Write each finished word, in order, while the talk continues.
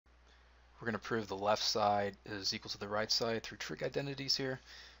we're going to prove the left side is equal to the right side through trig identities here.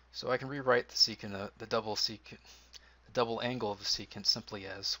 So I can rewrite the secant, the double angle of the secant simply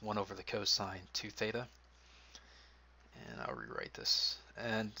as 1 over the cosine 2 theta. And I'll rewrite this.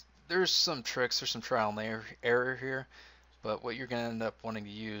 And there's some tricks, there's some trial and error here, but what you're going to end up wanting to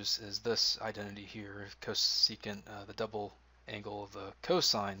use is this identity here, cosecant, the double angle of the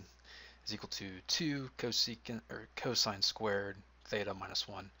cosine is equal to 2 cosecant, or cosine squared theta minus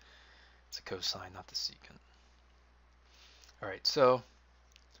 1. It's a cosine, not the secant. Alright, so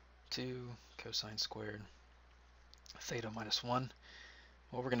 2 cosine squared theta minus 1.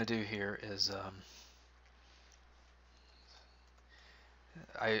 What we're going to do here is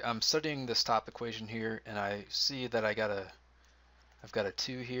I'm studying this top equation here, and I see that I've got a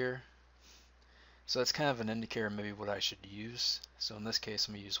 2 here. So that's kind of an indicator of maybe what I should use. So in this case,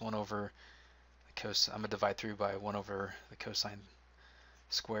 I'm going to use 1 over the cosine. I'm going to divide through by 1 over the cosine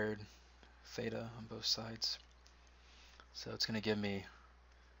squared theta on both sides. So it's going to give me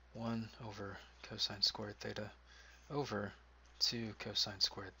 1 over cosine squared theta over 2 cosine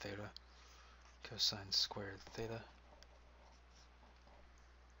squared theta cosine squared theta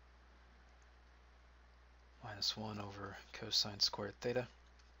minus 1 over cosine squared theta.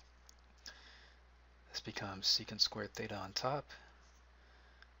 This becomes secant squared theta on top.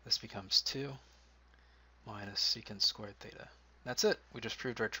 This becomes 2 minus secant squared theta. That's it. We just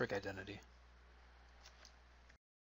proved our trig identity.